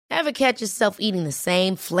Ever catch yourself eating the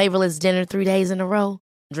same flavorless dinner 3 days in a row?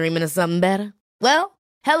 Dreaming of something better? Well,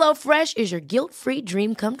 HelloFresh is your guilt-free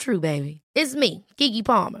dream come true, baby. It's me, Keke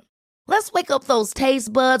Palmer. Let's wake up those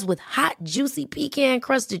taste buds with hot, juicy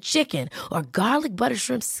pecan-crusted chicken or garlic butter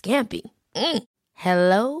shrimp scampi.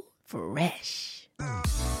 Hello Fresh.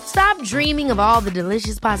 Stop dreaming of all the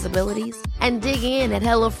delicious possibilities and dig in at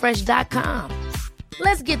HelloFresh.com.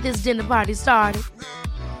 Let's get this dinner party started.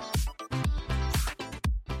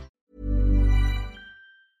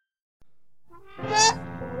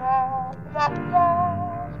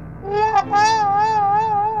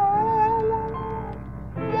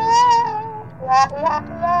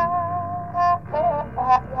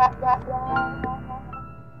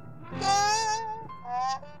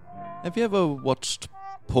 Have you ever watched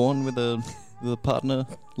porn with a partner,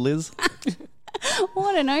 Liz?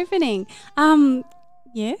 What an opening.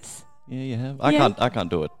 Yes. Yeah, you have. Yeah. I can't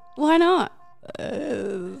do it. Why not?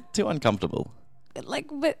 Too uncomfortable.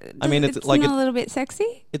 But I mean, it's like not a little bit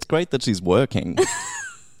sexy. It's great that she's working,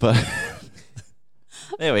 but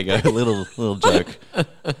there we go. A little joke.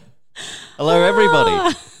 Hello,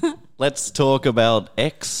 everybody. Let's talk about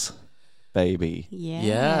X, baby.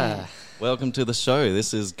 Yeah. Welcome to the show.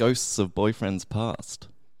 This is Ghosts of Boyfriends Past.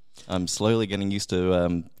 I'm slowly getting used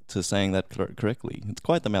to saying that correctly. It's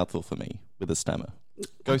quite the mouthful for me with a stammer.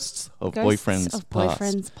 Ghosts of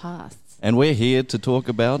Boyfriends Past. And we're here to talk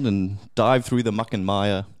about and dive through the muck and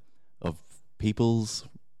mire of people's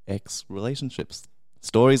ex relationships,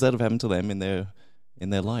 stories that have happened to them in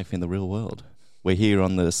their life in the real world. We're here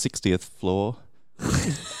on the 60th floor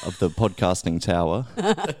of the podcasting tower.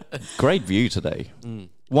 Great view today.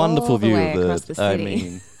 Wonderful view of the city. I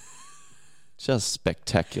mean, just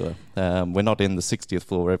spectacular. We're not in the 60th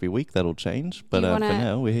floor every week. That'll change. But for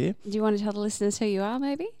now, we're here. Do you want to tell the listeners who you are,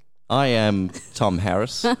 maybe? I am Tom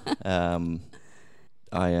Harris. I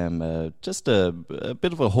am just a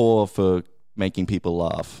bit of a whore for making people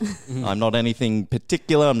laugh. I'm not anything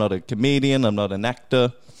particular. I'm not a comedian. I'm not an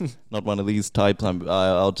actor. Not one of these types.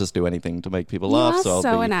 I'll just do anything to make people laugh. You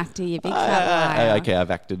are an actor, you big fat liar. Okay, I've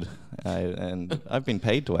acted. And I've been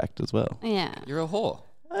paid to act as well. Yeah. You're a whore.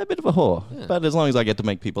 A bit of a whore. Yeah. But as long as I get to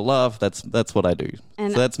make people laugh, that's what I do.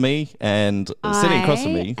 And so that's me. And sitting across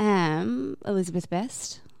from me, I am Elizabeth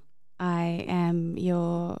Best. I am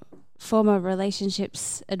your former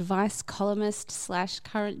relationships advice columnist /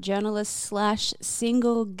 current journalist /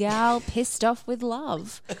 single gal pissed off with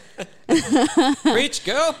love. Preach,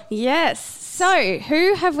 girl. Yes. So,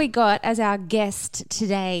 who have we got as our guest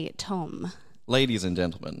today, Tom? Ladies and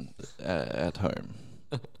gentlemen at home,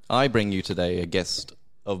 I bring you today a guest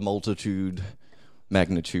of multitude,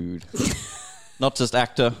 magnitude. Not just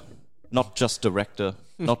actor, not just director,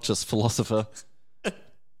 not just philosopher,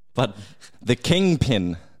 but the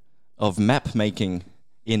kingpin of map making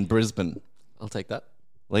in Brisbane. I'll take that.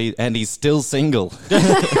 And he's still single.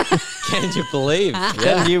 Can you believe?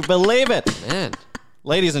 Can you believe it? Man.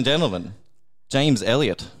 Ladies and gentlemen, James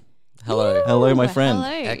Elliott. Hello. Hello, my friend. Hello.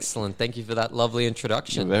 Excellent. Thank you for that lovely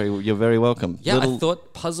introduction. You're very welcome. Yeah, I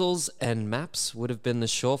thought puzzles and maps would have been the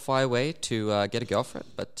surefire way to get a girlfriend,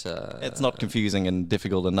 but it's not confusing and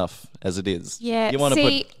difficult enough as it is. Yeah, you want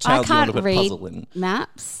see, to put I can't put read puzzle in.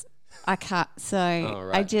 maps. I can't. So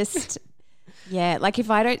right. I just, like if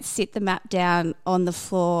I don't sit the map down on the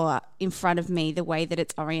floor in front of me the way that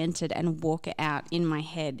it's oriented and walk it out in my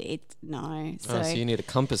head, no. So you need a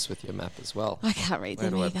compass with your map as well. I can't read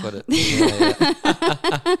them Where either. do I put it?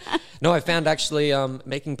 Yeah. No, I found actually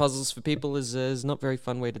making puzzles for people is not a very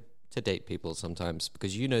fun way to date people sometimes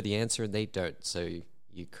because you know the answer and they don't. So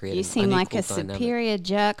you create. You seem like a dynamic. superior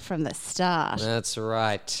jerk from the start. That's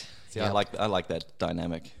right. See, I like that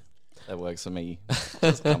dynamic. That works for me.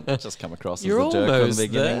 Just come across You're as the jerk from the almost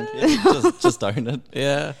beginning. there. Yeah, just own it.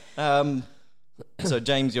 Yeah. So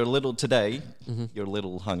James, you're a little today. You're a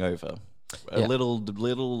little hungover, a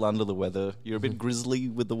little under the weather. You're a bit grizzly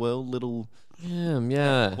with the world. Little.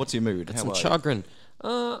 Yeah. What's your mood? Got How some are you? chagrin.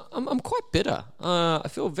 I'm quite bitter. I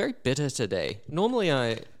feel very bitter today. Normally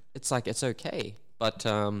it's okay, but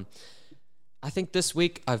I think this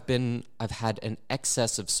week I've had an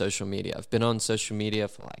excess of social media. I've been on social media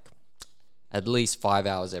for like at least 5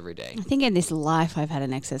 hours every day. I think in this life I've had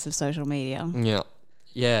an excess of social media.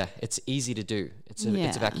 Yeah, it's easy to do. It's a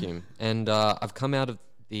vacuum, and I've come out of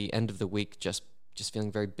the end of the week just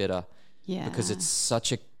feeling very bitter. Yeah, because it's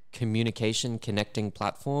such a communication connecting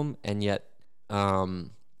platform, and yet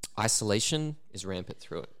isolation is rampant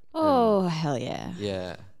through it. Oh, hell yeah.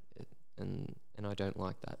 Yeah, and I don't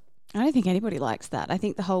like that. I don't think anybody likes that. I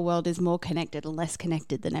think the whole world is more connected and less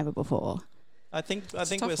connected than ever before. I think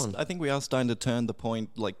we are starting to turn the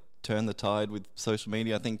point, like turn the tide with social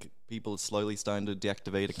media. I think people are slowly starting to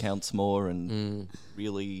deactivate accounts more and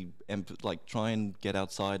really try and get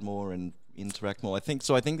outside more and interact more. I think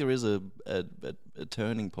there is a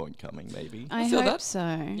turning point coming, maybe. I feel hope that. so.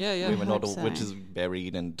 Yeah. We're not all, so. which is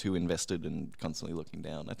buried and too invested and constantly looking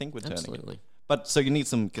down. I think we're turning. Absolutely. But so you need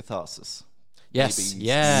some catharsis. Yes. Maybe.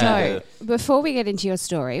 Yeah. So, before we get into your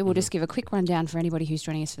story, we'll just give a quick rundown for anybody who's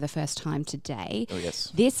joining us for the first time today. Oh, yes.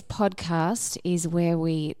 This podcast is where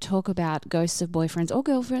we talk about ghosts of boyfriends or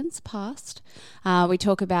girlfriends past. We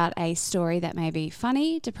talk about a story that may be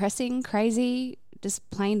funny, depressing, crazy, just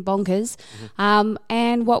plain bonkers,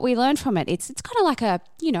 and what we learned from it. It's kind of like a,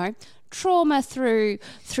 trauma through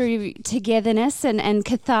togetherness and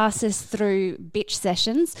catharsis through bitch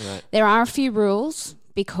sessions. Right. There are a few rules,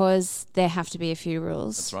 because there have to be a few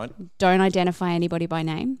rules. That's right. Don't identify anybody by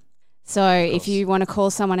name. So if you want to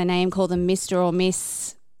call someone a name, call them Mr. or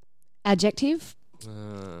Miss adjective. Pick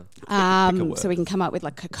a word. So we can come up with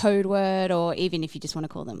like a code word, or even if you just want to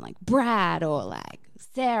call them like Brad or like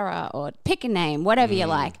Sarah, or pick a name, whatever you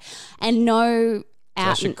like. And no So out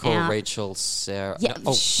I should and call out. Rachel Sarah. Yeah.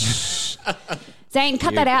 No, Shh. Zane,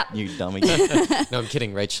 cut that out. You dummy. no, I'm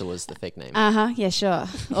kidding. Rachel is the fake name. Yeah, sure.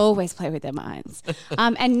 Always play with their minds.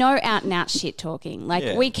 And no out and out shit talking. Like,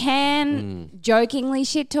 Yeah. we can jokingly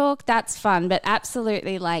shit talk. That's fun. But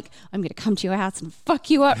absolutely, like, I'm going to come to your house and fuck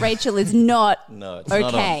you up, Rachel, is not No, it's okay.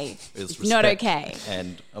 not on. It's not respect okay.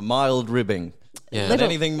 And a mild ribbing. Yeah. But Little-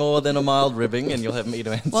 anything more than a mild ribbing, and you'll have me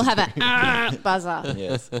to answer. We'll have a buzzer.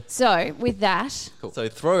 Yes. So, with that, So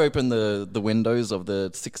throw open the windows of the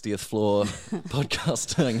 60th floor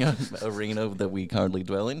podcasting arena that we currently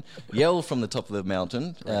dwell in. Yell from the top of the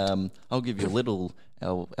mountain. I'll give you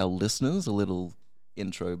our listeners a little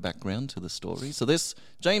intro background to the story. So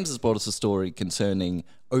James has brought us a story concerning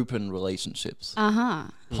open relationships,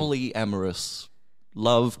 polyamorous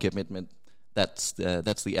love commitment. That's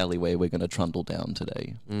the alleyway we're going to trundle down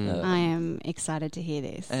today. I am excited to hear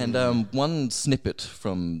this. And one snippet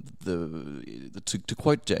from to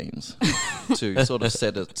quote James, to sort of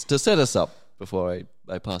set us up before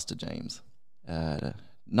I pass to James.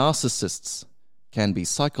 Narcissists can be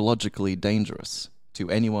psychologically dangerous to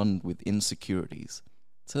anyone with insecurities.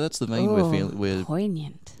 So that's the vein we're feeling.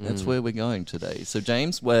 Poignant. That's where we're going today. So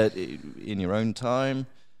James, in your own time,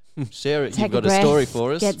 share it. Take You've got a breath, a story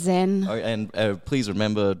for us. Get zen. Oh, and please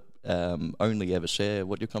remember, only ever share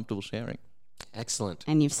what you're comfortable sharing. Excellent.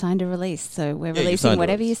 And you've signed a release, so we're you've releasing signed a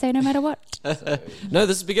whatever you release. say, no matter what. No,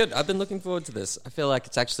 this will be good. I've been looking forward to this. I feel like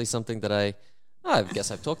it's actually something that I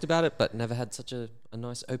guess I've talked about it, but never had such a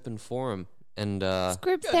nice open forum. And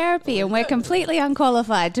Group therapy, and we're completely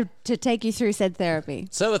unqualified to take you through said therapy.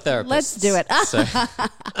 so are therapists. Let's do it. So,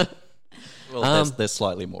 Well, they're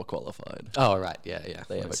slightly more qualified. oh, right. Yeah.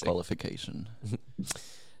 They have I a see. qualification.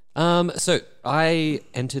 So I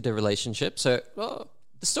entered a relationship. So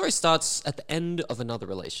the story starts at the end of another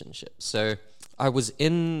relationship. So I was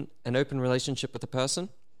in an open relationship with a person,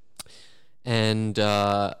 and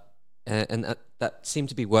that seemed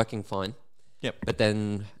to be working fine. Yep. But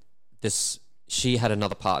then she had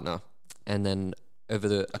another partner, and then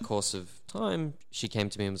over a course of time, she came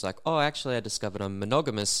to me and was like, "Oh, actually, I discovered I'm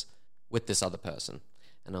monogamous with this other person,"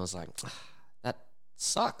 and I was like, "That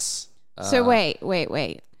sucks." So wait.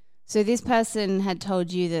 So this person had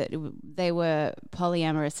told you that they were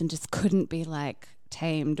polyamorous and just couldn't be like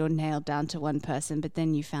tamed or nailed down to one person, but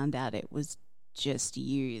then you found out it was just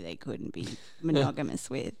you they couldn't be monogamous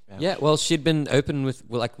with. Yeah, well, she'd been open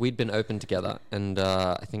we'd been open together, and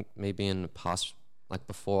I think maybe in the past, like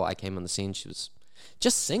before I came on the scene, she was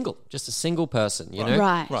just single, just a single person, you know?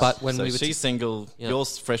 Right. But when so we were she's single, Yeah. you're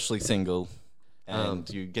freshly single, and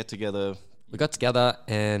you get together we got together,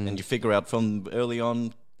 and you figure out from early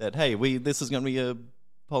on that, hey, this is going to be a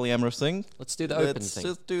polyamorous thing. let's do the open Let's thing.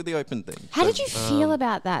 just do the open thing. How did you feel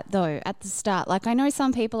about that though at the start? Like, I know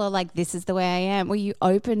some people are like, this is the way I am. Were you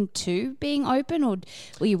open to being open, or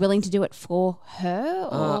were you willing to do it for her?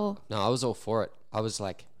 Or No, I was all for it. I was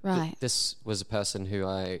like, Right. this was a person who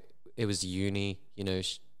it was uni, you know,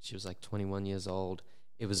 she was like 21 years old.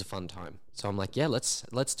 It was a fun time. So I'm like, yeah, let's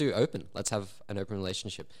do open. Let's have an open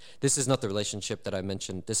relationship. This is not the relationship that I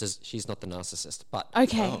mentioned. She's not the narcissist, but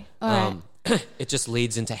okay, all right. it just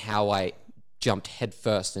leads into how I jumped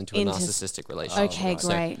headfirst into a narcissistic relationship. Okay, So,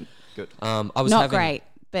 great. Good. I was Not having, great,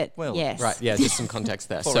 but Well, yes. Right, yeah, just some context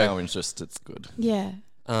there. For So our interest, it's good. Yeah.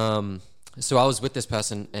 So I was with this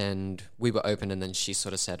person and we were open, and then she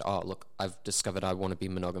sort of said, "Oh, look, I've discovered I want to be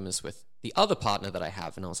monogamous with the other partner that I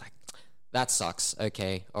have." And I was like, that sucks.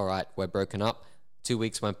 Okay, all right, we're broken up. 2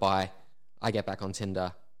 weeks went by. I get back on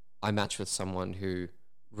Tinder. I match with someone who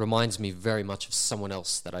reminds me very much of someone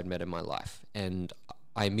else that I'd met in my life. And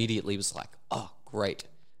I immediately was like, oh, great.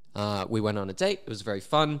 We went on a date. It was very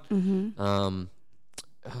fun.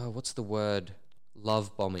 What's the word?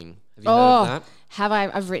 Love bombing. Have you heard of that? Have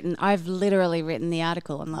I? I've literally written the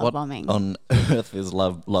article on love bombing. On earth is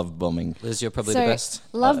love bombing? Liz, you're probably the best.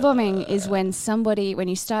 Love bombing is when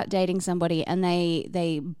you start dating somebody and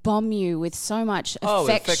they bomb you with so much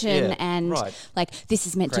affection and like this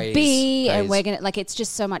is meant to be, and we're gonna like it's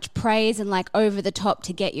just so much praise and like over the top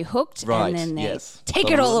to get you hooked, and then they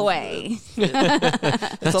take it all away.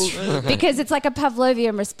 Because it's like a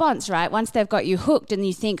Pavlovian response, right? Once they've got you hooked and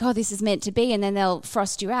you think, oh, this is meant to be, and then they'll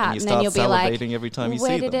frost you out, and then you'll be like, every time you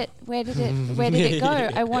where see did it go?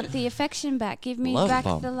 I want the affection back. Give me back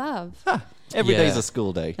the love. Every day's a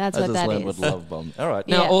school day. That's I what just that learned is. what love bomb. All right.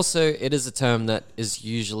 Now, also, it is a term that is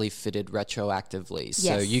usually fitted retroactively.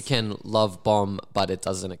 So Yes. you can love bomb, but it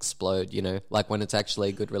doesn't explode, you know? Like when it's actually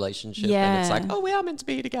a good relationship and it's like, oh, we are meant to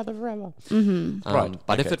be together forever. Right.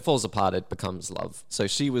 But if it falls apart, it becomes love. So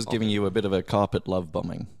she was giving you a bit of a carpet love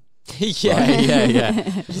bombing. yeah.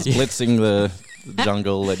 Blitzing the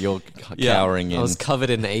jungle that you're cowering in. I was covered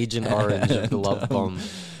in Agent Orange of the love bomb.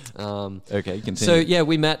 Okay, continue. So yeah,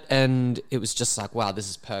 we met and it was just like, wow, this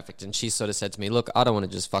is perfect. And she sort of said to me, look, I don't want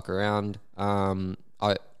to just fuck around. I'm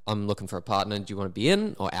looking for a partner. Do you want to be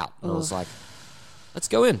in or out? And I was like, let's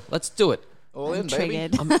go in. Let's do it. all in,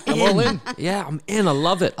 Triggered. baby. I'm all in. Yeah, I'm in. I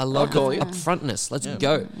love it. I love the call you. upfrontness. Let's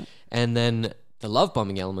go. And then the love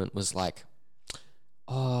bombing element was like,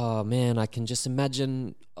 oh man, I can just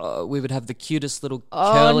imagine we would have the cutest little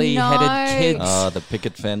curly-headed kids. The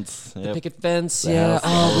picket fence. The picket fence, we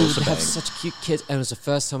would have such cute kids. And it was the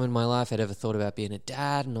first time in my life I'd ever thought about being a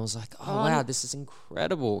dad. And I was like, oh wow, this is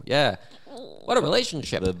incredible. Yeah. What a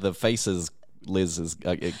relationship. The faces Liz is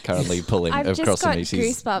currently pulling I've across just got me.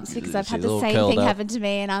 goosebumps because I've had she's the all same curled thing up. happen to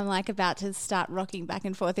me, and I'm like about to start rocking back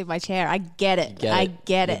and forth in my chair. I get it. I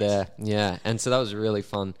get You're it. there. Yeah. And so that was really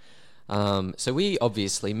fun. So we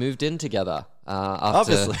obviously moved in together.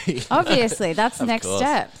 After, Obviously, that's the next course.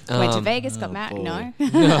 step. Went to Vegas, got married. No.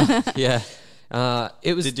 Yeah.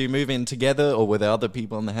 It was. Did you move in together or were there other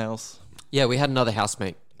people in the house? Yeah, we had another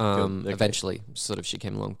housemate. Okay. Eventually, sort of, she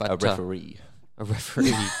came along. But A referee. a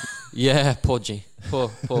referee. Yeah, poor G. Poor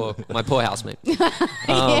my poor housemate. Leave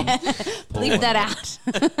that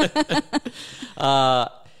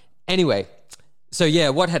out. Anyway, so yeah,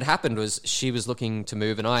 what had happened was she was looking to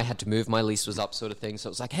move and I had to move. My lease was up, sort of thing. So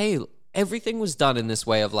it was like, hey, everything was done in this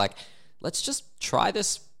way of like, let's just try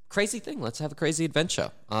this crazy thing. Let's have a crazy adventure.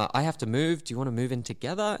 I have to move. Do you want to move in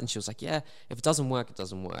together? And she was like, yeah, if it doesn't work, it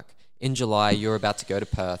doesn't work. In July, you're about to go to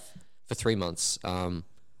Perth for 3 months.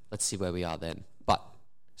 Let's see where we are then. But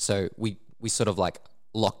so we sort of like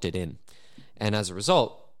locked it in. And as a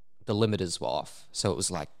result, the limiters were off. So it was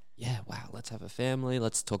like, yeah, wow, let's have a family.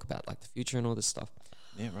 Let's talk about like the future and all this stuff.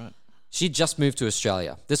 Yeah, right. She just moved to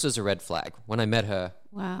Australia. This was a red flag. When I met her,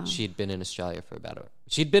 Wow. she'd been in Australia for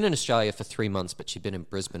she'd been in Australia for 3 months, but she'd been in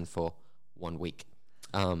Brisbane for 1 week.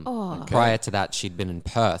 Prior to that, she'd been in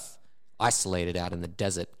Perth, isolated out in the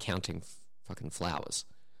desert, counting fucking flowers.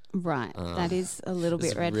 Right. That is a little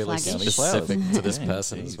bit red really flaggish. specific to this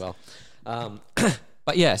person as well.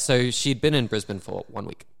 But yeah, so she'd been in Brisbane for 1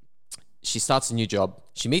 week. She starts a new job.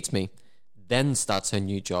 She meets me, then starts her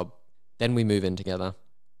new job. Then we move in together.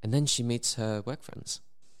 And then she meets her work friends.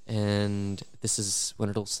 And this is when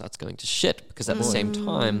it all starts going to shit because at the same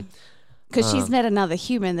time... Because she's met another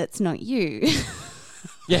human that's not you.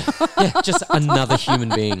 Yeah, just another human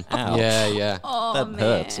being. Ouch. Yeah. Oh, That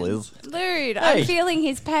hurts, Liz. Dude, I'm feeling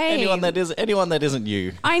his pain. Anyone that isn't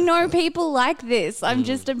you. I know people like this. I'm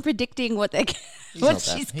predicting what they're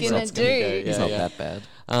she's gonna do. He's not that bad.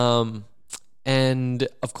 And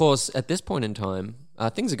of course, at this point in time,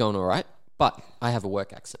 things are going all right. But I have a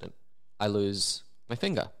work accident. I lose my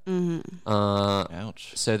finger.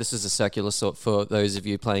 Ouch. So this is a circular sort for those of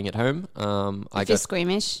you playing at home. If you're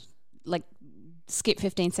squeamish, like skip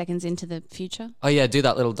 15 seconds into the future. Oh yeah, do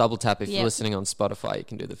that little double tap. If you're Yep. listening on Spotify, you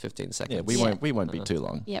can do the 15 seconds. Yeah, we won't be too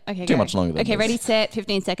long. Yep. Okay. Too go. much longer than Okay. this. Ready, set.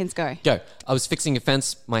 15 seconds. Go. Go. I was fixing a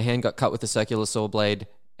fence. My hand got cut with a circular saw blade,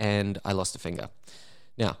 and I lost a finger.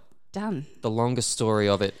 Now, Done. the longest story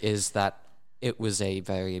of it is that it was a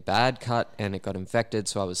very bad cut and it got infected.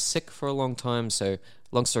 So I was sick for a long time. So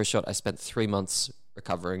long story short, I spent 3 months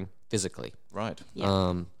recovering physically. Right.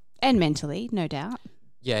 Yeah. And mentally, no doubt.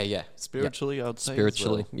 Yeah. Spiritually, I would say. as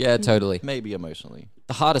Spiritually. well. Yeah, totally. Maybe emotionally.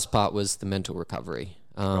 The hardest part was the mental recovery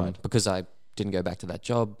Right. because I didn't go back to that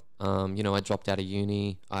job. I dropped out of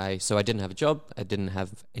uni. So I didn't have a job. I didn't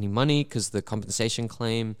have any money because the compensation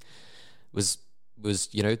claim was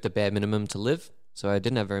the bare minimum to live. So I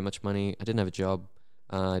didn't have very much money. I didn't have a job.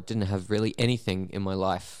 I didn't have really anything in my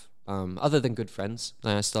life other than good friends.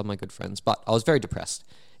 I still have my good friends, but I was very depressed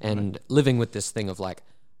and living with this thing of like,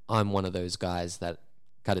 I'm one of those guys that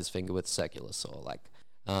cut his finger with a circular saw. Like,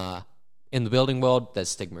 in the building world, there's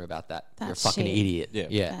stigma about that. You're a That's fucking shit. idiot.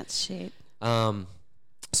 Yeah. That's shit.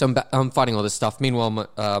 So I'm fighting all this stuff. Meanwhile,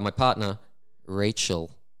 my partner,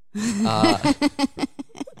 Rachel.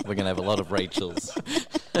 We're going to have a lot of Rachels.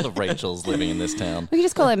 A lot of Rachels living in this town. We could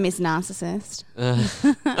just call her Miss Narcissist.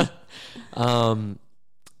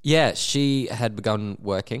 Yeah, she had begun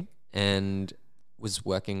working and was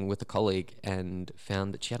working with a colleague and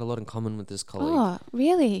found that she had a lot in common with this colleague. Oh,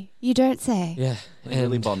 really? You don't say. Yeah. They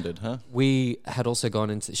really And bonded, huh? we had also gone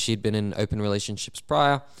into, she'd been in open relationships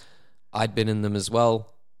prior. I'd been in them as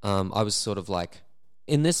well. I was sort of like,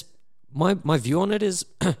 in this, my view on it is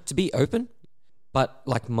to be open, but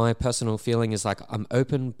like my personal feeling is like I'm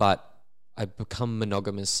open, but I become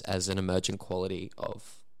monogamous as an emergent quality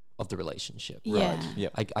of the relationship. Yeah. Right.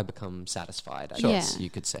 Yep. I become satisfied, I Sure. guess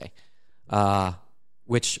you could say.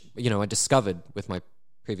 Which, I discovered with my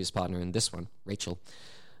previous partner in this one, Rachel.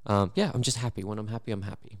 Yeah, I'm just happy. When I'm happy, I'm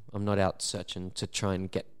happy. I'm not out searching to try and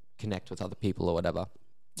connect with other people or whatever.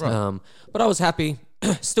 Right. But I was happy,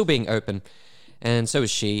 still being open. And so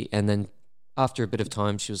was she. And then after a bit of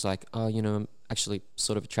time, she was like, oh, I'm actually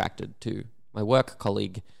sort of attracted to my work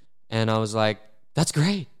colleague. And I was like, that's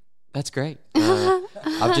great. That's great.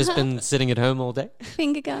 I've just been sitting at home all day.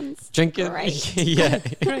 Finger guns. Drinking. Great. Yeah.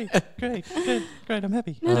 Great. Great. I'm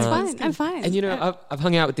happy. No, it's fine. I'm fine. And I've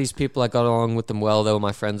hung out with these people. I got along with them well. They were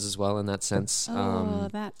my friends as well in that sense. Oh,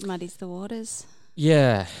 that muddies the waters.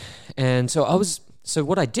 Yeah. And so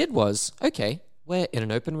what I did was, okay, we're in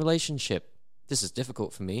an open relationship. This is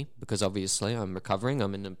difficult for me because obviously I'm recovering.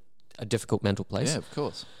 I'm in a difficult mental place. Yeah, of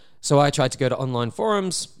course. So I tried to go to online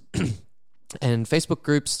forums and Facebook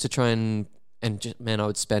groups to try and I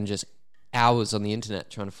would spend just hours on the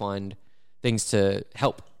internet trying to find things to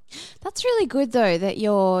help. That's really good, though, that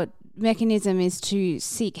your mechanism is to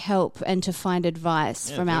seek help and to find advice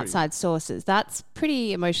from very. outside sources. That's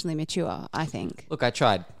pretty emotionally mature, I think. Look, I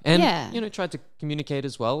tried. And, Yeah. tried to communicate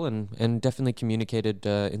as well and definitely communicated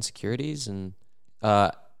insecurities. And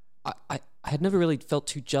I had never really felt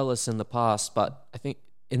too jealous in the past, but I think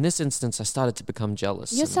in this instance, I started to become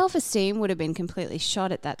jealous. Your and- self-esteem would have been completely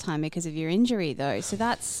shot at that time because of your injury, though. So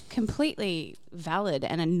that's completely valid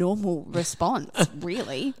and a normal response,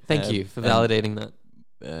 really. Thank you for validating that.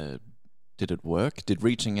 Did it work? Did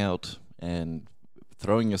reaching out and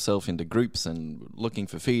throwing yourself into groups and looking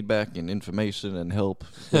for feedback and information and help,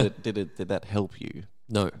 did that help you?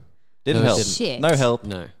 No. Didn't No, it help. didn't. Shit. No help.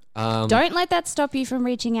 No. Don't let that stop you from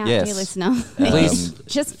reaching out, Yes. dear listener. Please.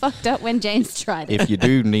 Just fucked up when James tried it. If you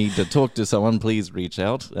do need to talk to someone, please reach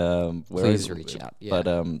out. Please reach out, yeah. But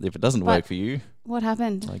if it doesn't work for you, What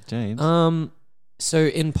happened? like James, So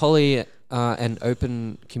in poly and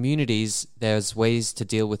open communities, there's ways to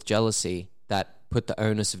deal with jealousy that put the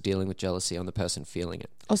onus of dealing with jealousy on the person feeling it.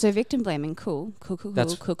 Also, victim blaming. Cool.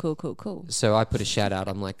 That's- Cool. So I put a shout out.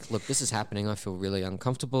 I'm like, look, this is happening. I feel really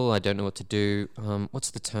uncomfortable. I don't know what to do.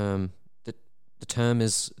 What's the term? The term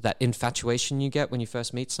is that infatuation you get when you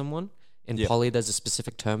first meet someone. In Yep. poly, there's a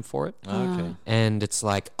specific term for it. okay. And it's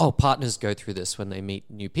like, partners go through this when they meet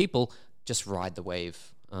new people. Just ride the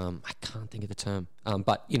wave. I can't think of the term.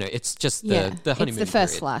 But, it's just the honeymoon it's the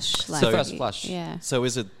first period. flush. So- First flush. Yeah. So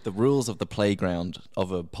is it the rules of the playground of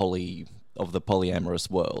the polyamorous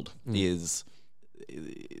world is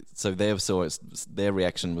so their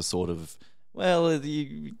reaction was sort of, well,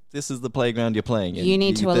 this is the playground you're playing in. You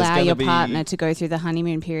need to There's allow gonna your be- partner to go through the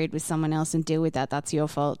honeymoon period with someone else and deal with that. That's your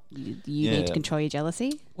fault. You need Yeah. to control your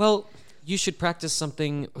jealousy. Well, you should practice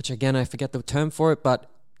something, which again, I forget the term for it, but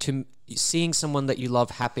seeing someone that you love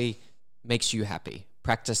happy makes you happy.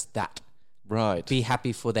 Practice that. Right. Be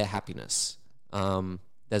happy for their happiness.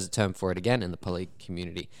 There's a term for it again in the poly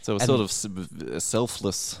community. So a And- sort of a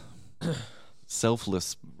selfless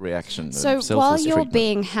reaction. So selfless while you're treatment.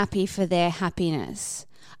 being happy for their happiness,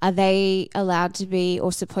 are they allowed to be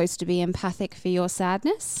or supposed to be empathic for your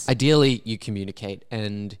sadness? Ideally, you communicate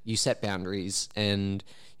and you set boundaries and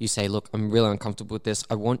you say, look, I'm really uncomfortable with this.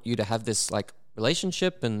 I want you to have this like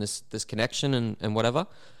relationship and this connection and whatever.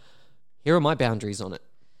 Here are my boundaries on it,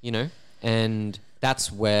 and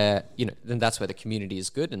that's where, then that's where the community is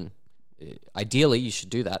good. And ideally you should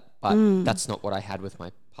do that, but that's not what I had with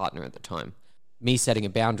my partner at the time. Me setting a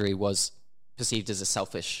boundary was perceived as a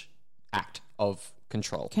selfish act of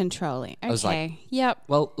control. Controlling. Okay. was like, yep.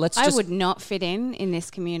 Well, I would not fit in this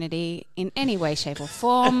community in any way, shape, or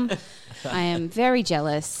form. I am very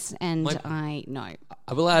jealous, and I know.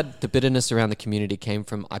 I will add, the bitterness around the community came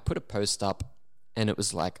from, I put a post up, and it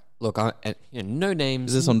was like, look, no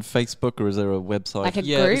names. Is this on Facebook or is there a website? Like a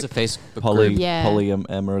Yeah, group? it was a Facebook group. Yeah.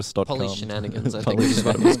 Polyamorous.com. Poly Shenanigans, I think is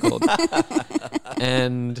what it was called.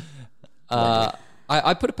 And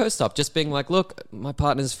I put a post up just being like, look, my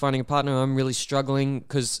partner's finding a partner. I'm really struggling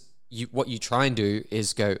because what you try and do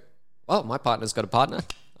is go, well, my partner's got a partner.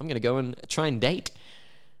 I'm going to go and try and date.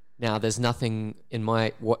 Now, there's nothing in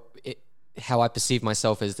how I perceive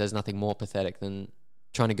myself is there's nothing more pathetic than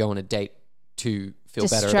trying to go on a date to feel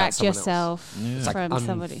better about Distract someone yourself else. It's like from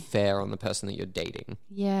somebody. unfair on the person that you're dating.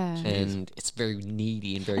 Yeah. And it's very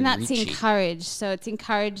needy and very And that's reachy. encouraged. So it's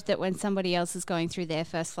encouraged that when somebody else is going through their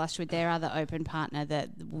first flush with their other open partner, that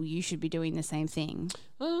you should be doing the same thing.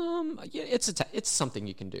 Yeah, it's something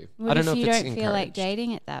you can do. What I don't if know if you it's don't feel like encouraged.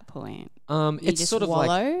 dating at that point? You You it's just sort of wallow?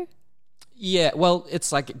 like, yeah, well,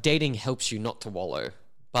 it's like dating helps you not to wallow,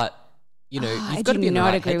 but you've I got to do be in the not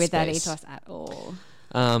right agree with that headspace. ethos at all.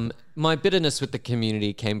 My bitterness with the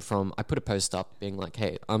community came from, I put a post up being like,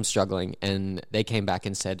 hey, I'm struggling. And they came back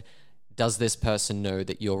and said, does this person know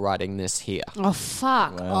that you're writing this here? Oh,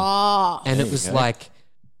 fuck. Wow. Oh. And it was like,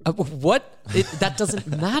 what? That doesn't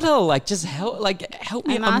matter. Like, just help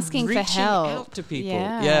me. I'm asking for reaching help. out to people.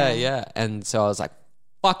 Yeah. Yeah. And so I was like,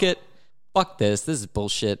 fuck it. Fuck this. This is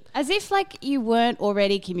bullshit. As if like you weren't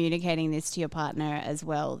already communicating this to your partner as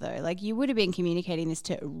well, though. Like you would have been communicating this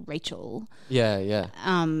to Rachel, Yeah.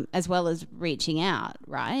 as well as reaching out,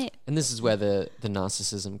 right? And this is where the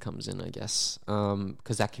narcissism comes in, I guess,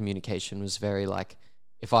 because that communication was very like,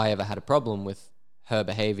 if I ever had a problem with her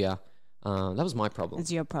behavior, that was my problem.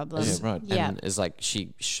 It's your problem. Yeah, right. Yeah. And it's like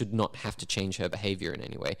she should not have to change her behavior in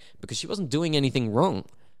any way because she wasn't doing anything wrong,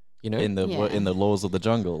 in the Yeah. in the laws of the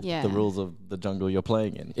jungle, Yeah. the rules of the jungle you're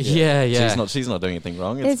playing in. Yeah. She's not doing anything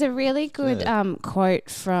wrong. There's a really good quote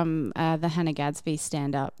from the Hannah Gadsby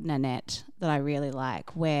stand-up Nanette that I really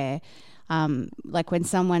like, where like when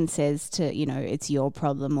someone says to, it's your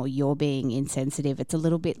problem or you're being insensitive, it's a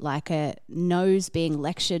little bit like a nose being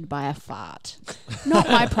lectured by a fart. Not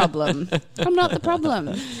my problem. I'm not the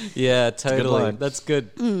problem. Yeah, totally. line. That's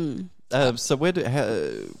good. So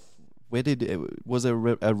was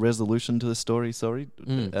there a resolution to the story? Sorry.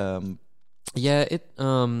 Yeah,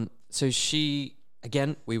 so she,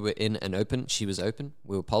 again, we were in an open, she was open,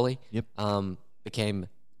 we were poly. Yep. Became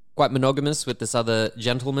quite monogamous with this other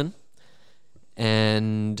gentleman.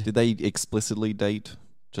 And Did they explicitly date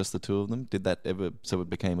just the two of them? Did that ever? So it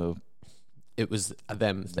became a it was a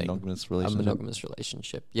them thing. monogamous A relationship. monogamous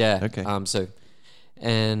relationship. Yeah. Okay.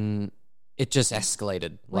 And it just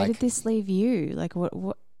escalated. Where did this leave you? Like what?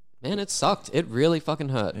 Man, it sucked. It really fucking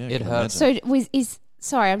hurt. Yeah, I It can hurt. imagine. So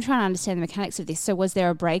sorry, I'm trying to understand the mechanics of this. So was there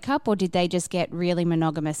a breakup, or did they just get really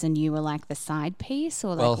monogamous and you were like the side piece,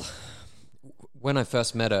 or like? Well, when I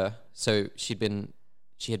first met her, so she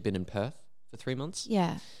had been in Perth for 3 months.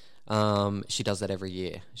 yeah. She does that every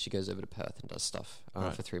year. She goes over to Perth and does stuff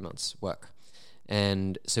for 3 months work.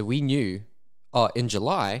 And so we knew, in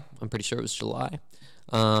July, I'm pretty sure it was July,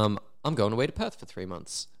 I'm going away to Perth for 3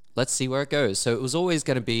 months. Let's see where it goes. So it was always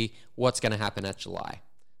going to be what's going to happen at July.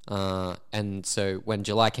 And so when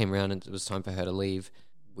July came around and it was time for her to leave,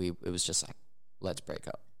 it was just like, let's break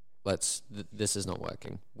up. This is not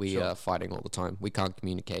working. We are fighting all the time. We can't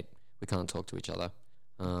communicate. We can't talk to each other.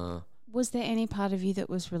 Was there any part of you that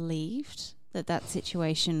was relieved that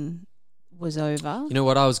situation was over? You know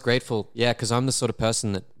what? I was grateful. Yeah, because I'm the sort of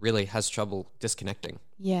person that really has trouble disconnecting.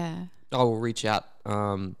 Yeah. I will reach out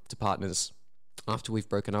to partners after we've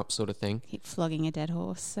broken up, sort of thing. Keep flogging a dead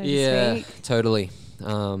horse, so Yeah, to speak. totally.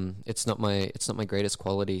 It's not my greatest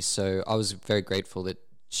quality. So I was very grateful that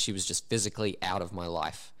she was just physically out of my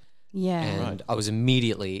life, Yeah. and I was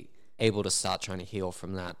immediately able to start trying to heal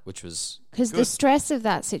from that, which was Because the stress of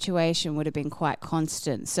that situation would have been quite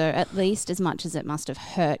constant. So at least as much as it must have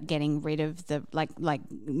hurt getting rid of the like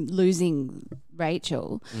losing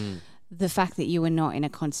Rachel, the fact that you were not in a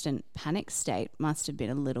constant panic state must have been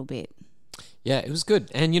a little bit. yeah, it was good.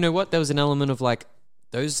 And you know what? There was an element of like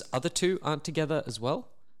those other two aren't together as well,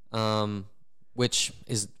 which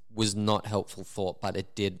was not helpful thought, but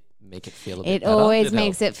it did make it feel a bit It better. always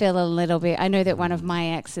makes it feel a little bit. I know that one of my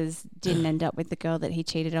exes didn't end up with the girl that he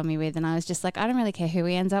cheated on me with, and I was just like, I don't really care who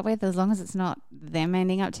he ends up with as long as it's not them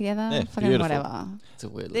ending up together. Yeah, Fucking beautiful. whatever. It's a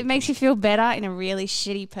weird It makes you feel better in a really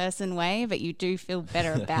shitty person way, but you do feel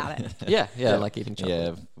better about it. yeah, like eating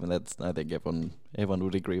chocolate. Yeah, well, I think everyone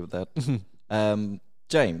would agree with that.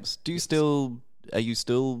 James, are you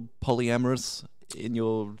still polyamorous in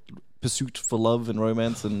your pursuit for love and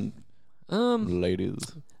romance and ladies?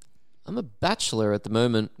 I'm a bachelor at the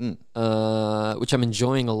moment, which I'm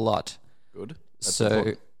enjoying a lot. Good.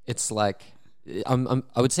 So it's like I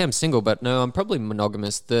would say I'm single, but no, I'm probably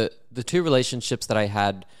monogamous. The two relationships that I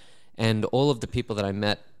had, and all of the people that I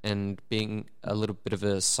met, and being a little bit of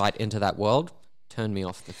a sight into that world, turned me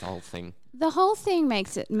off the whole thing. The whole thing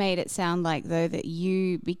made it sound like, though, that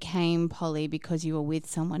you became poly because you were with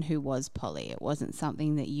someone who was poly. It wasn't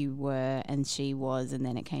something that you were and she was, and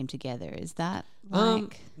then it came together. Is that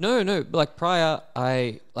like? No. Like prior,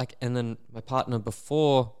 and then my partner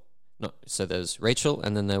before. No, so there's Rachel,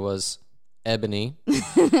 and then there was Ebony,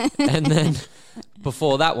 and then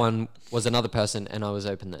before that one was another person, and I was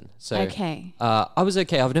open then. So okay, I was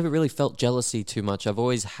okay. I've never really felt jealousy too much. I've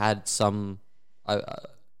always had some.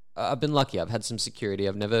 I've been lucky. I've had some security.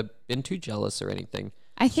 I've never been too jealous or anything.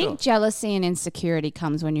 I think jealousy and insecurity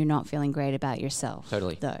comes when you're not feeling great about yourself.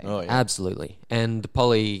 Totally. Though. Oh, yeah. Absolutely. And the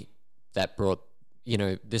poly that brought,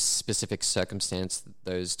 this specific circumstance,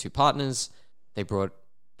 those two partners, they brought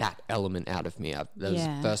that element out of me. That was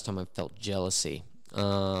the first time I felt jealousy.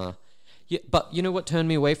 But you know what turned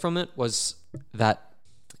me away from it was that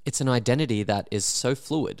it's an identity that is so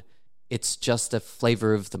fluid. It's just a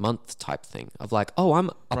flavor of the month type thing of like, oh, I'm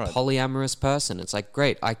a polyamorous person. It's like,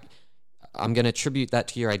 great. I'm going to attribute that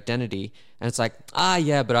to your identity. And it's like,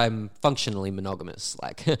 but I'm functionally monogamous.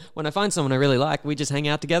 Like when I find someone I really like, we just hang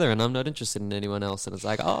out together and I'm not interested in anyone else. And it's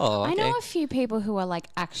like, oh, okay. I know a few people who are like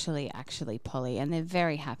actually poly, and they're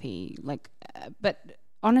very happy. Like, but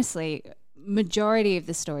honestly, majority of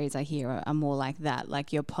the stories I hear are more like that.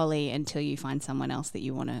 Like you're poly until you find someone else that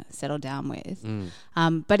you want to settle down with.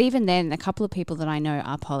 But even then, a couple of people that I know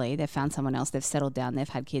are poly. They've found someone else, they've settled down, they've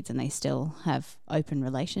had kids, and they still have open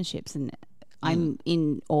relationships. And I'm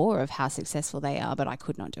in awe of how successful they are, but I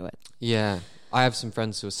could not do it. Yeah. I have some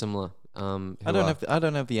friends who are similar. I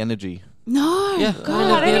don't have the energy. No, Yeah,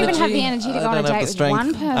 God, I don't even have the energy to go on a date with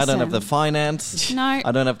one person. I don't have the finance. No.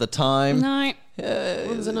 I don't have the time. No.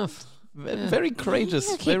 One's enough. Very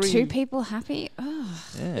courageous. Keep very two people happy. Oh.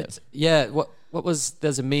 yeah. What was,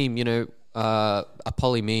 there's a meme, a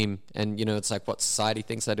poly meme, and it's like what society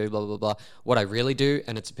thinks I do, blah blah blah. What I really do,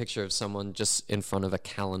 and it's a picture of someone just in front of a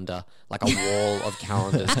calendar, like a wall of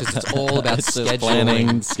calendars, because it's all about scheduling,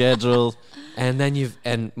 planning, schedule. And then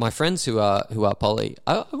and my friends who are poly,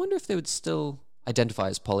 I wonder if they would still identify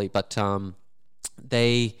as poly, but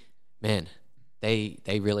they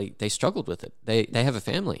struggled with it. They have a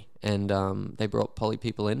family, and they brought poly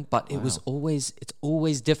people in, but it's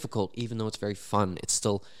always difficult, even though it's very fun. It's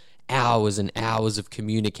still hours and hours of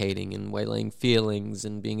communicating and waylaying feelings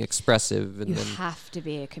and being expressive. And you have to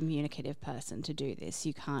be a communicative person to do this.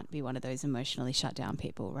 You can't be one of those emotionally shut down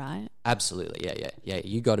people, right? Absolutely, yeah.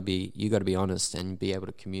 You got to be honest and be able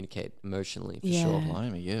to communicate emotionally for sure.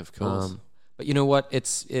 Blimey, yeah, of course. But you know what?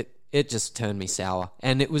 It just turned me sour,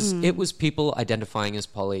 and it was people identifying as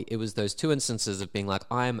poly. It was those two instances of being like,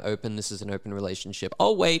 I am open. This is an open relationship.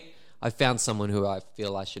 Oh wait, I found someone who I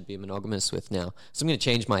feel I should be monogamous with now. So I'm going to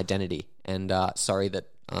change my identity. And sorry that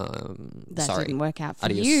didn't work out for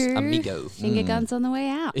Adios, you, amigo. Finger guns on the way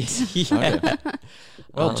out. Yeah.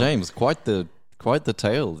 Well, James, quite the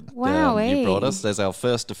tale. Wow, you brought us as our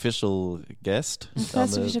first official guest. How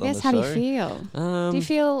do you feel? Do you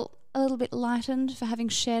feel a little bit lightened for having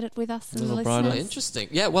shared it with us and the listeners? Interesting.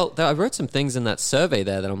 Yeah, well, I wrote some things in that survey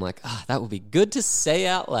there that I'm like, that would be good to say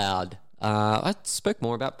out loud. I spoke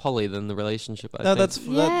more about poly than the relationship. I think. That's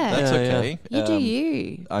okay. You do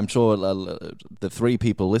you. I'm sure the three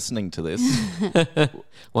people listening to this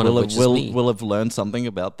will have learned something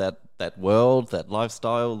about that world, that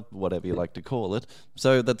lifestyle, whatever you like to call it.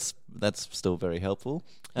 So that's still very helpful.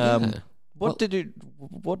 What did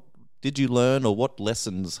you learn, or what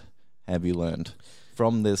lessons have you learned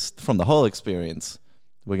from the whole experience?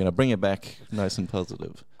 We're going to bring it back nice and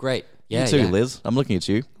positive. Great. Yeah, you too, Liz. I'm looking at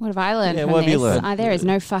you. What have I learned from what this? have you learned? There is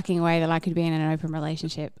no fucking way that I could be in an open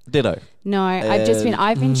relationship. Ditto. No,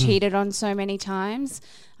 I've been cheated on so many times.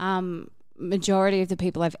 Majority of the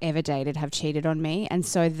people I've ever dated have cheated on me, and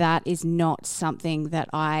so that is not something that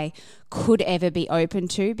I could ever be open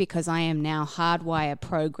to, because I am now hardwired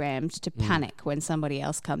programmed to panic when somebody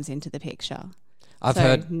else comes into the picture. I've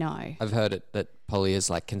heard it that poly is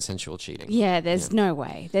like consensual cheating. Yeah, there's no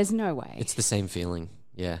way. There's no way. It's the same feeling.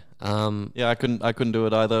 Yeah. I couldn't do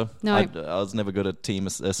it either. No. I was never good at team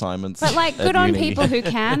assignments. But like, good on people who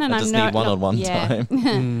can. And I just need one-on-one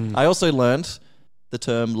time. I also learned the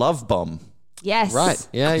term love bomb. Yes. Right.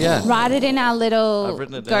 Yeah. Write it in our I've little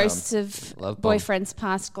written it down. Ghosts of Love bomb. Boyfriends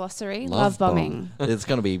Past glossary. Love Love bombing. It's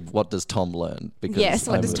going to be what does Tom learn? Because Yes,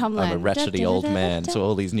 what does Tom I'm a learn? ratchety old man, Da-da-da-da-da. so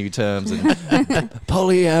all these new terms and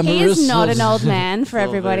polyamorous. He is not an old man for all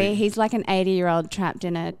everybody. very- He's like an 80-year-old trapped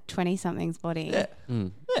in a 20-something's body. Yeah.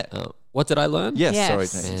 What did I learn? Yes, Yes.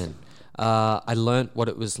 sorry. James. Man, I learned what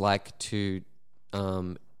it was like to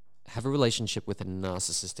have a relationship with a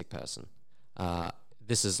narcissistic person.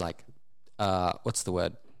 This is like, what's the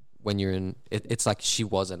word? When you're in, it's like she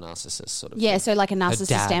was a narcissist, sort of. Yeah, thing. so like a Her narcissist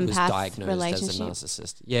dad was empath diagnosed relationship. as a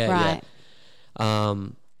narcissist. Yeah, Right. yeah.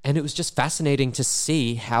 And it was just fascinating to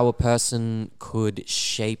see how a person could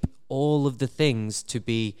shape all of the things to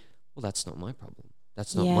be, well, that's not my problem.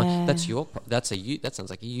 That's not Yeah. that's your that's a you that sounds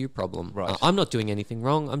like a you problem. Right. I'm not doing anything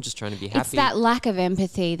wrong. I'm just trying to be happy. It's that lack of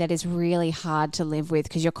empathy that is really hard to live with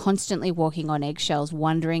because you're constantly walking on eggshells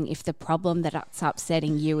wondering if the problem that's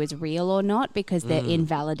upsetting you is real or not because they're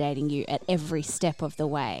invalidating you at every step of the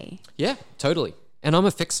way. Yeah, totally. And I'm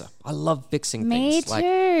a fixer. I love fixing Me things. too. Like,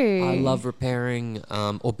 I love repairing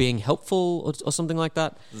or being helpful or something like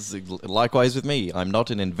that. This is likewise with me. I'm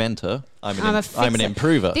not an inventor. I'm I'm an fixer.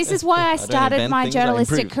 improver. This is why I don't started invent my things, I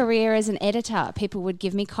journalistic improve. career as an editor. People would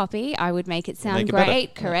give me copy. I would make it sound Make it better.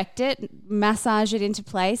 great, correct it, massage it into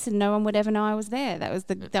place, and no one would ever know I was there. That was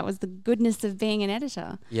the goodness of being an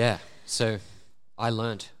editor. Yeah. So I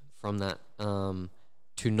learned from that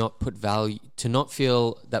to not put value, to not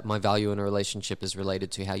feel that my value in a relationship is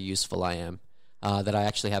related to how useful I am. That I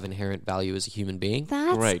actually have inherent value as a human being.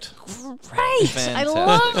 That's Great. great. I Fantastic.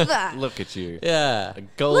 love that. Look at you. Yeah. A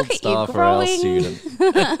gold Look at you star for our growing. student.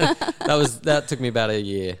 That took me about a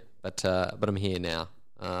year, but I'm here now.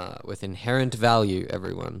 With inherent value,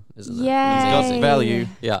 everyone, isn't it? Yay. Got value.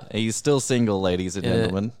 Yeah. He's still single, ladies and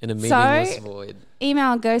gentlemen. In a meaningless void.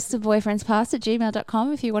 Email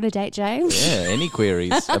ghostsofboyfriendspast@gmail.com if you want to date James. Yeah, any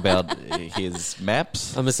queries about his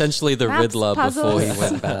maps? I'm essentially the Maps, Riddler before he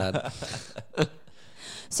puzzles. went bad.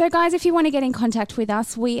 So, guys, if you want to get in contact with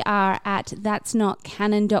us, we are at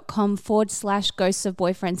that'snotcanon.com/ghosts of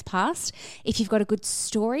boyfriends past. If you've got a good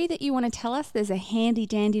story that you want to tell us, there's a handy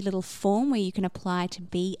dandy little form where you can apply to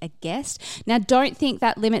be a guest. Now, don't think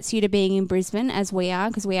that limits you to being in Brisbane as we are,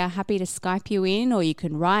 because we are happy to Skype you in or you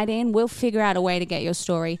can write in. We'll figure out a way to get your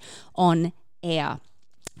story on air.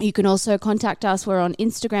 You can also contact us. We're on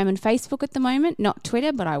Instagram and Facebook at the moment, not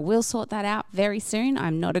Twitter, but I will sort that out very soon.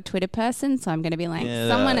 I'm not a Twitter person, so I'm going to be like,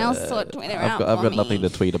 someone else sort Twitter out I've for got me. nothing to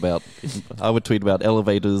tweet about. I would tweet about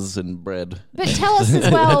elevators and bread. But tell us as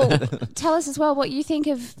well what you think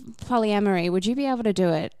of polyamory. Would you be able to do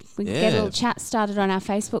it? We can get a Yeah. little chat started on our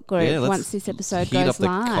Facebook group Yeah, let's once this episode heat goes up the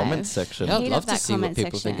live. comment section. Yeah, I'd Heat love up to that see what comment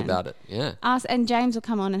people think section. about it. Yeah. And James will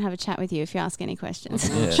come on and have a chat with you if you ask any questions.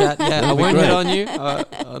 Yeah. Chat. Yeah, I That'd be won't hit great. on you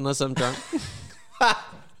unless I'm drunk. Are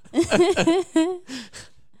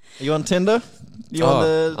you on Tinder? You on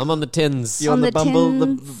the? I'm on the tins. You on, On the the Bumble?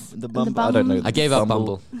 Tins, The the Bumble? I don't know. Bum. I gave up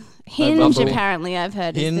Bumble. Hinge, Bumble. apparently, I've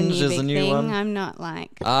heard Hinge is the is new the big new thing. one. I'm not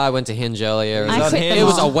like... I went to Hinge earlier. I and quit them it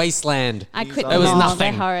was a all. wasteland. I quit There them was all. nothing.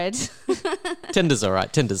 They're horrid. Tinder's all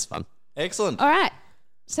right. Tinder's fun. Excellent. All right.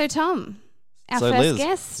 So, Tom, our So, first Liz.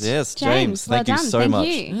 guest. Yes, James, well thank you done. so Thank much.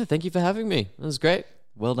 You. Yeah, thank you for having me. It was great.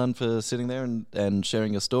 Well done for sitting there and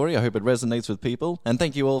sharing your story. I hope it resonates with people. And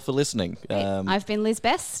thank you all for listening. I've been Liz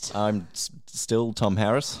Best. I'm still Tom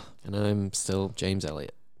Harris. And I'm still James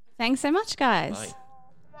Elliott. Thanks so much, guys. Bye.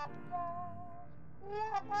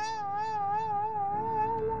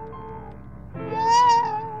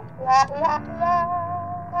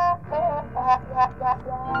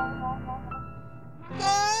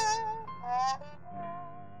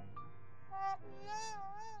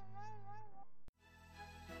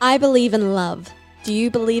 I believe in love. Do you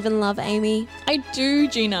believe in love, Amy? I do,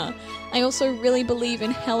 Gina. I also really believe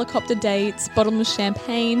in helicopter dates, bottomless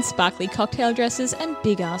champagne, sparkly cocktail dresses, and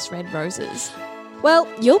big-ass red roses. Well,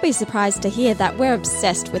 you'll be surprised to hear that we're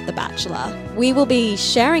obsessed with The Bachelor. We will be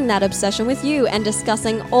sharing that obsession with you and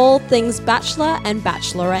discussing all things Bachelor and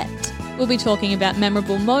Bachelorette. We'll be talking about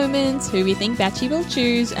memorable moments, who we think Batchy will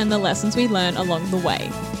choose, and the lessons we learn along the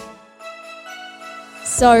way.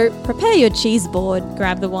 So, prepare your cheese board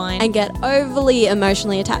Grab the wine. and get overly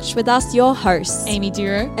emotionally attached with us, your hosts, Amy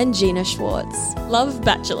Duro. and Gina Schwartz. Love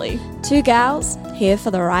Bachelly. Two gals, here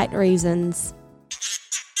for the right reasons.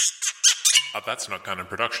 A That's Not Canon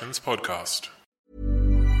Productions podcast.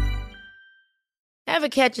 Ever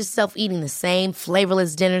catch yourself eating the same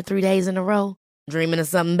flavorless dinner 3 days in a row? Dreaming of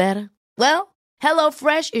something better? Well,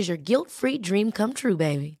 HelloFresh is your guilt-free dream come true,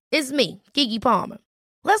 baby. It's me, Keke Palmer.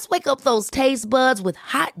 Let's wake up those taste buds with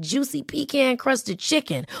hot, juicy pecan-crusted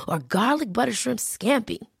chicken or garlic butter shrimp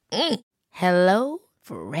scampi. Hello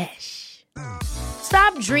Fresh.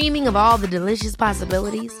 Stop dreaming of all the delicious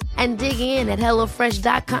possibilities and dig in at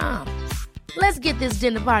HelloFresh.com. Let's get this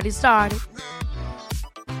dinner party started.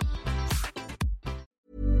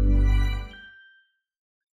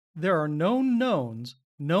 There are known knowns,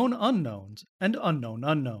 known unknowns, and unknown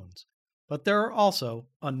unknowns. But there are also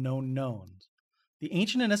unknown knowns. The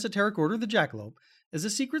ancient and esoteric Order of the Jackalope is a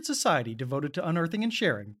secret society devoted to unearthing and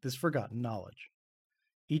sharing this forgotten knowledge.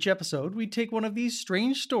 Each episode, we take one of these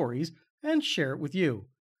strange stories and share it with you.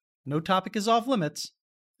 No topic is off limits,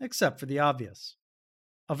 except for the obvious.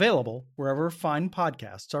 Available wherever fine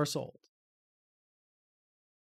podcasts are sold.